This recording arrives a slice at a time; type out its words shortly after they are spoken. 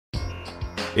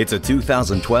It's a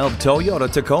 2012 Toyota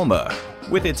Tacoma.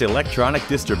 With its electronic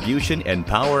distribution and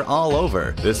power all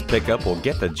over, this pickup will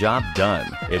get the job done.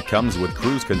 It comes with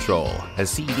cruise control, a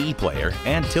CD player,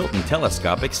 and tilt and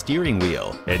telescopic steering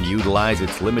wheel, and utilize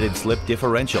its limited slip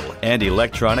differential and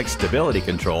electronic stability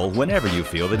control whenever you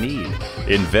feel the need.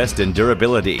 Invest in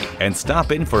durability and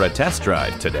stop in for a test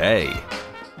drive today.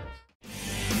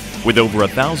 With over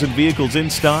 1,000 vehicles in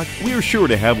stock, we're sure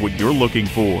to have what you're looking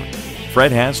for.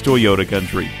 Fred Haas Toyota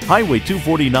Country, Highway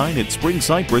 249 at Spring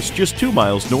Cypress, just 2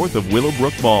 miles north of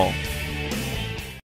Willowbrook Mall.